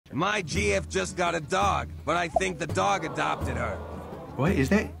My GF just got a dog, but I think the dog adopted her. What is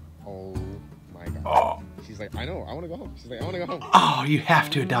that? Oh my god. Oh. She's like, I know, I want to go home. She's like, I want to go home. Oh, you have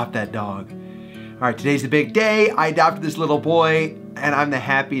to adopt that dog. All right, today's the big day. I adopted this little boy, and I'm the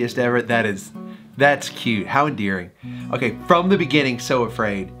happiest ever. That's cute. How endearing. Okay, from the beginning, so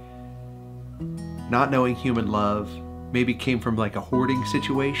afraid. Not knowing human love. Maybe came from like a hoarding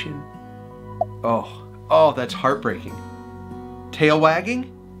situation. Oh, that's heartbreaking. Tail wagging?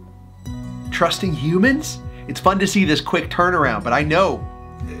 Trusting humans? It's fun to see this quick turnaround, but I know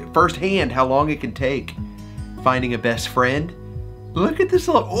firsthand how long it can take. Finding a best friend. Look at this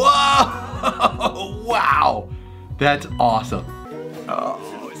little, whoa! Wow! That's awesome.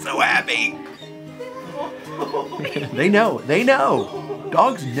 Oh, so happy. They know.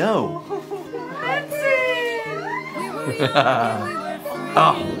 Dogs know. That's it.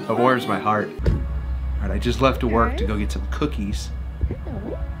 Oh, it warms my heart. All right, I just left to work to go get some cookies.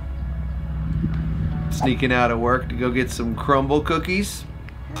 Sneaking out of work to go get some crumble cookies.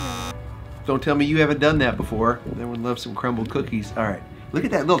 Don't tell me you haven't done that before. Everyone loves some crumble cookies. All right, look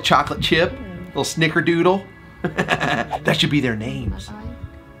at that little chocolate chip, little snickerdoodle. That should be their names.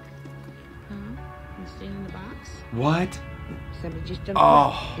 What?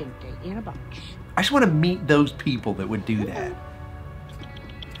 Oh, I just want to meet those people that would do that.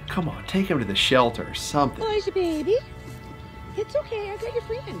 Come on, take them to the shelter or something. Oh, baby. It's okay, I got your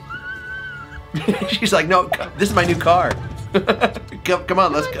friend. She's like, no, this is my new car. Come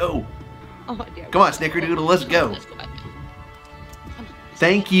on, let's go. Come on, Snickerdoodle, let's go.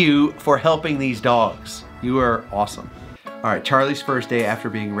 Thank you for helping these dogs. You are awesome. All right, Charlie's first day after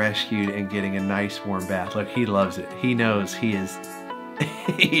being rescued and getting a nice warm bath. Look, he loves it. He knows he is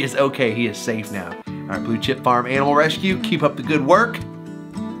okay. He is safe now. All right, Blue Chip Farm Animal Rescue, keep up the good work.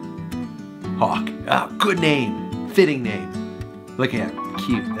 Hawk, good name, fitting name. Look at him,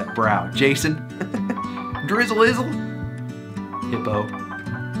 cute, that brow. Jason, Drizzle-izzle, Hippo,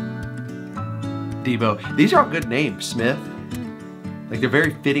 Debo. These are all good names, Smith. Like they're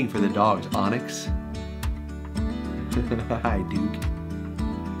very fitting for the dogs. Onyx. Hi, Duke.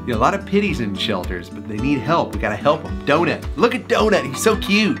 You know, a lot of pitties in shelters, but they need help. We gotta help them. Donut, look at Donut, he's so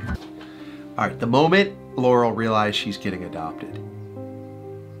cute. All right, the moment Laurel realized she's getting adopted.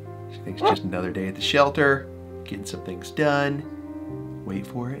 She thinks just another day at the shelter, getting some things done. Wait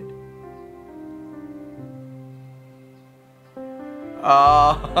for it.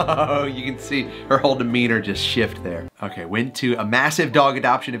 Oh, you can see her whole demeanor just shift there. Okay, went to a massive dog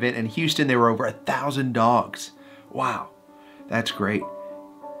adoption event in Houston. There were over 1,000 dogs. Wow, that's great.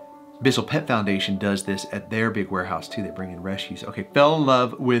 Bissell Pet Foundation does this at their big warehouse too. They bring in rescues. Okay, fell in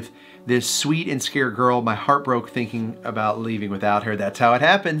love with this sweet and scared girl. My heart broke thinking about leaving without her. That's how it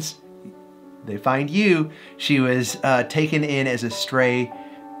happens. They find you. She was taken in as a stray,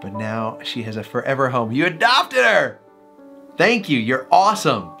 but now she has a forever home. You adopted her. Thank you, you're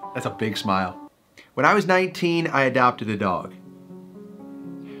awesome. That's a big smile. When I was 19, I adopted a dog.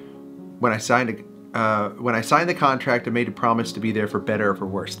 When I signed the contract, I made a promise to be there for better or for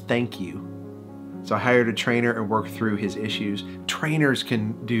worse. Thank you. So I hired a trainer and worked through his issues. Trainers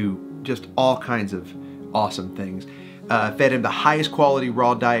can do just all kinds of awesome things. Fed him the highest quality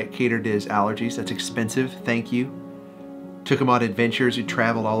raw diet catered to his allergies. That's expensive, thank you. Took him on adventures. We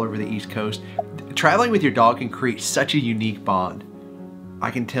traveled all over the East Coast. Traveling with your dog can create such a unique bond.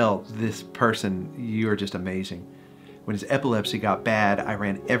 I can tell this person, you are just amazing. When his epilepsy got bad, I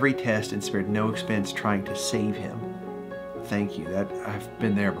ran every test and spared no expense trying to save him. Thank you. I've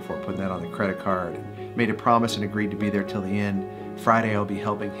been there before, putting that on the credit card. And made a promise and agreed to be there till the end. Friday, I'll be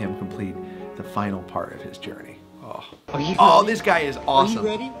helping him complete the final part of his journey. Oh, this guy is awesome. Are you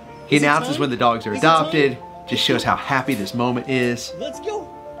ready? He announces when the dogs are adopted. Just shows how happy this moment is. Let's go.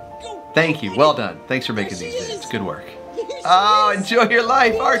 Thank you. Well done. Thanks for making these videos. Good work. Oh, enjoy your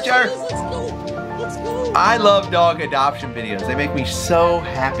life, Archer. Let's go. I love dog adoption videos. They make me so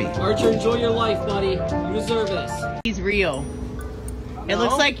happy. Archer, enjoy your life, buddy. You deserve this. He's real. It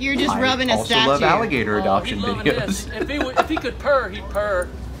looks like you're just rubbing a statue. I also love alligator adoption videos. If he could purr, he'd purr.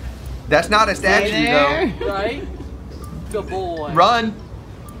 That's not a statue, though. Right? Good boy. Run.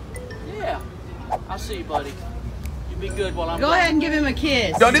 Yeah. I'll see you, buddy. You be good while I'm Go ahead and give him a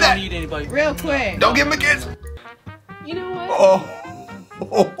kiss. Don't do that. Don't need anybody. Real quick. Don't give him a kiss. You know what?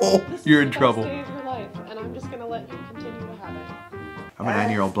 Oh, you're in trouble. This is the best day of your life, and I'm just gonna let you continue to have it. I'm a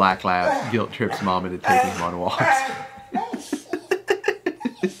 9-year-old black lab. Guilt trips mom into taking him on walks.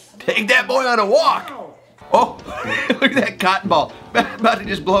 Take that boy on a walk. Oh, look at that cotton ball. About to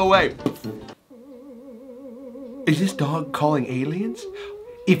just blow away. Is this dog calling aliens?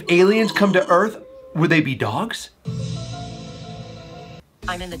 If aliens come to Earth, would they be dogs?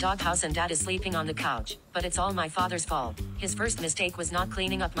 I'm in the doghouse and Dad is sleeping on the couch, but it's all my father's fault. His first mistake was not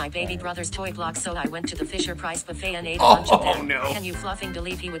cleaning up my baby brother's toy block, so I went to the Fisher-Price buffet and ate a bunch of them. No. Can you fluffing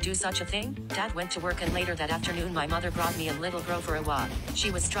believe he would do such a thing? Dad went to work and later that afternoon my mother brought me and little Bro for a walk.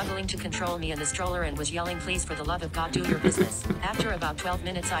 She was struggling to control me in the stroller and was yelling, please for the love of God do your business. After about 12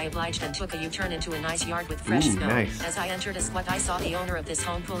 minutes I obliged and took a U-turn into a nice yard with fresh snow. Nice. As I entered a squat I saw the owner of this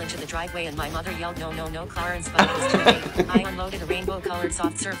home pull into the driveway and my mother yelled no no no Clarence, but it was too late. I unloaded a rainbow colored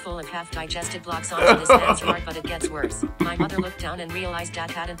soft serve full of half-digested blocks onto this man's yard, but it gets worse. My mother looked down and realized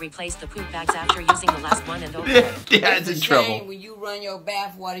Dad hadn't replaced the poop bags after using the last one and opened it. Dad's in trouble. When you run your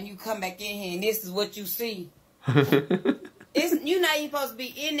bath water and you come back in here and this is what you see. You're not even supposed to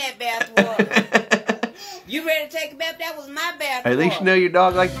be in that bath water. You ready to take a bath? That was my bath water. At least you know your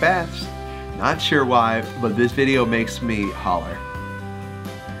dog likes baths. Not sure why, but this video makes me holler.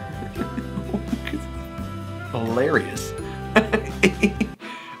 Hilarious.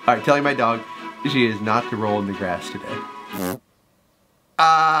 Alright, telling my dog she is not to roll in the grass today.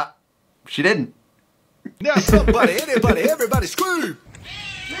 She didn't. Now somebody, anybody, everybody scream!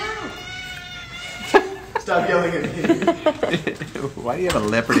 Stop yelling at me. Why do you have a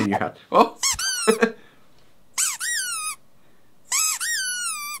leopard in your house? Oh!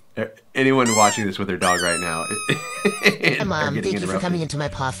 Anyone watching this with their dog right now? Hi Mom, thank you for coming into my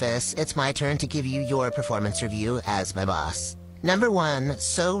office. It's my turn to give you your performance review as my boss. Number 1,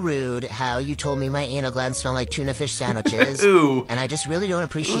 so rude how you told me my anal glands smell like tuna fish sandwiches. Ooh. And I just really don't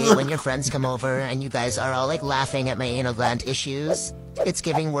appreciate when your friends come over and you guys are all like laughing at my anal gland issues. It's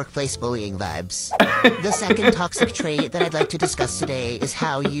giving workplace bullying vibes. The second toxic trait that I'd like to discuss today is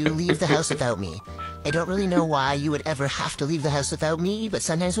how you leave the house without me. I don't really know why you would ever have to leave the house without me, but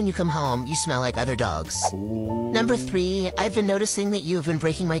sometimes when you come home, you smell like other dogs. Number 3, I've been noticing that you've been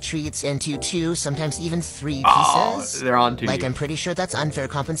breaking my treats into 2, sometimes even 3 pieces. Oh, they're on to like you. I'm pretty sure that's unfair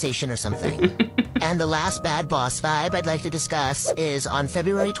compensation or something. And the last bad boss vibe I'd like to discuss is on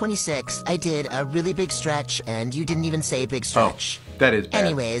February 26th, I did a really big stretch, and you didn't even say big stretch. Oh, that is bad.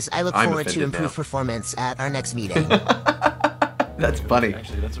 Anyways, I look forward to improved performance at our next meeting. That's funny.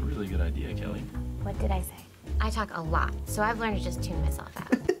 Actually, that's a really good idea, Kelly. What did I say? I talk a lot, so I've learned to just tune myself out.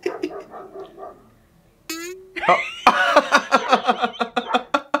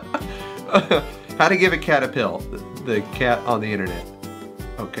 How to give a cat a pill. The cat on the internet.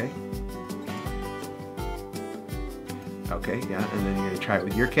 Okay. Okay, yeah, and then you're gonna try it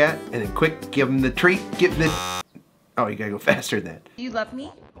with your cat, and then quick, give him the treat, give him the... Oh, you gotta go faster than that. You love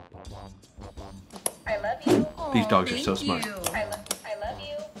me? I love you. Aww, these dogs are so smart. I love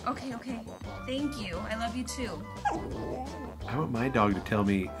you. Okay, okay. Thank you. I love you too. I want my dog to tell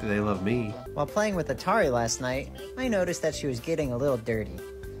me they love me. While playing with Atari last night, I noticed that she was getting a little dirty.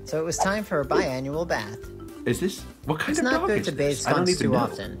 So it was time for a biannual bath. Is this... What kind it's of dog not good is to bathe this? I don't skunks even too know.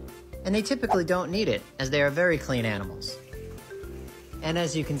 often. And they typically don't need it, as they are very clean animals. And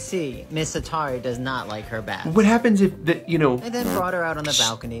as you can see, Miss Atari does not like her bath. What happens if, you know... I then brought her out on the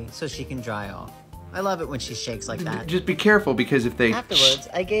balcony so she can dry off. I love it when she shakes like that. Just be careful, because if they... Afterwards,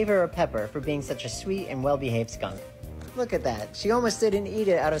 I gave her a pepper for being such a sweet and well-behaved skunk. Look at that. She almost didn't eat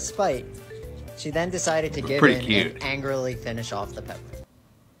it out of spite. She then decided to give in and angrily finish off the pepper.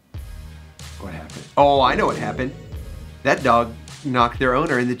 What happened? Oh, I know what happened. That dog knocked their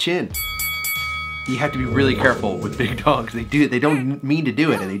owner in the chin. You have to be really careful with big dogs. They do. They don't mean to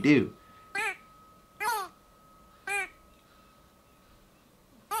do it, and they do.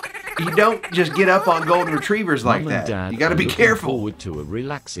 You don't just get up on golden retrievers like Mum and that. Dad You got to be are looking careful. Forward to a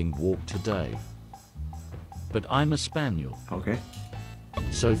relaxing walk today. But I'm a spaniel. Okay.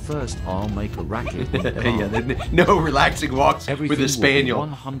 So first I'll make a racket. Yeah, no relaxing walks with a spaniel.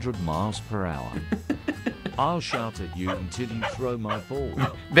 100 miles per hour. I'll shout at you until you throw my ball.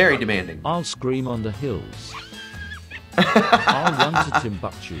 Very demanding. I'll scream on the hills. I'll run to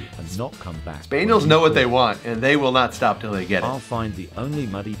Timbuktu and not come back. Spaniels know what they want, and they will not stop till they get it. I'll find the only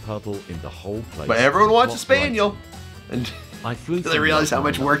muddy puddle in the whole place. But everyone wants a spaniel, and I flew they realize how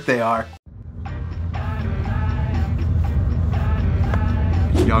much work they are.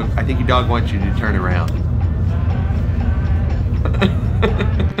 Dog, I think your dog wants you to turn around.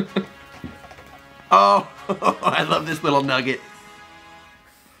 Oh, I love this little nugget.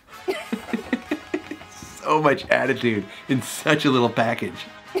 So much attitude in such a little package.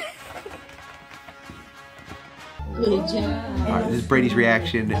 Good job. All right, this is Brady's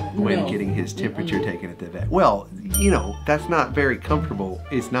reaction when getting his temperature taken at the vet. Well, you know, that's not very comfortable.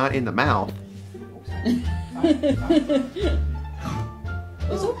 It's not in the mouth.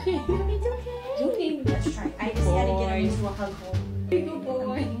 It's okay. It's okay. Let's try. I just had to get him into a hug hole. Good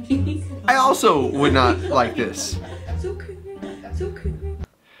boy. I also would not like this. It's okay. It's okay.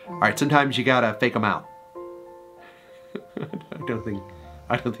 right, sometimes you gotta fake them out.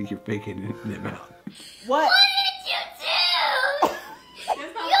 I don't think you're faking them out. What? What did you do?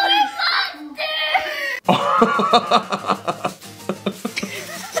 You're a monster!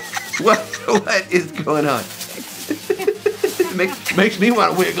 What is going on? makes me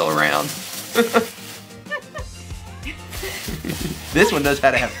want to wiggle around. This one knows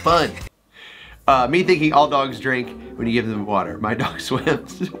how to have fun. Me thinking all dogs drink when you give them water. My dog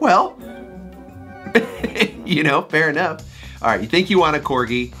swims. Well, you know, fair enough. All right, you think you want a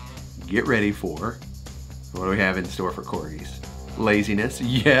corgi? Get ready for, what do we have in store for corgis? Laziness,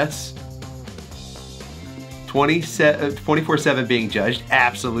 yes. 24/7 being judged,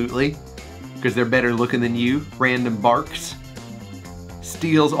 absolutely. Because they're better looking than you. Random barks.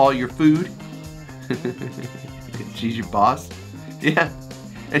 Steals all your food. She's your boss. Yeah.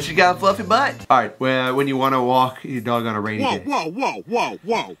 And she's got a fluffy butt. All right, well, when you want to walk your dog on a rainy day. Whoa, whoa, whoa,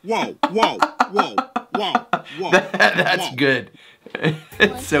 whoa, whoa, whoa, whoa, whoa, whoa. That's good.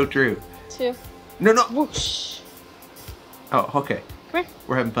 It's so true. 2. No, no. Whoosh. Oh, okay. Come here.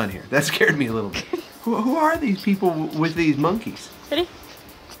 We're having fun here. That scared me a little bit. Who are these people with these monkeys? Ready?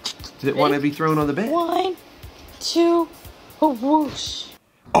 That want to be thrown on the bed? 1, 2, whoosh.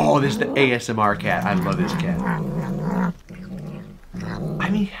 Oh, this is the ASMR cat. I love this cat. I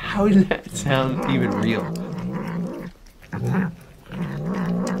mean, how does that sound even real?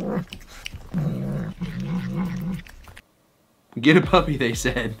 Get a puppy, they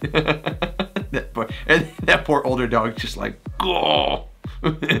said. that poor older dog just like, oh,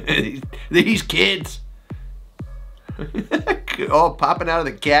 these kids. Oh, popping out of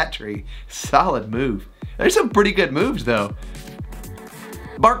the cat tree. Solid move. There's some pretty good moves though.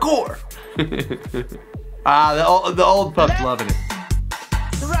 Parkour. The old pup's loving it.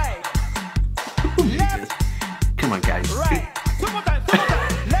 Right. Left. Come on, guys. Right.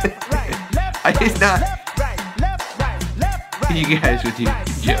 Left, right, left, It's not. left, right, left, right. You guys with your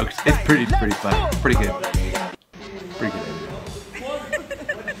jokes. It's pretty fun. Pretty good. Pretty good.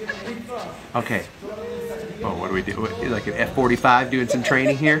 Okay. Oh, what do we do? Like an F-45 doing some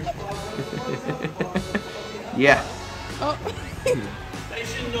training here? Yeah. Oh.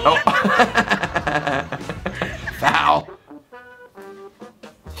 Oh. Foul.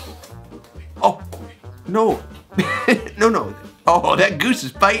 Oh. No. No. Oh, that goose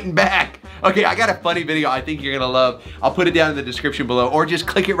is fighting back. Okay, I got a funny video I think you're gonna love. I'll put it down in the description below or just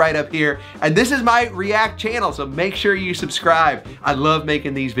click it right up here. And this is my React channel, so make sure you subscribe. I love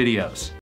making these videos.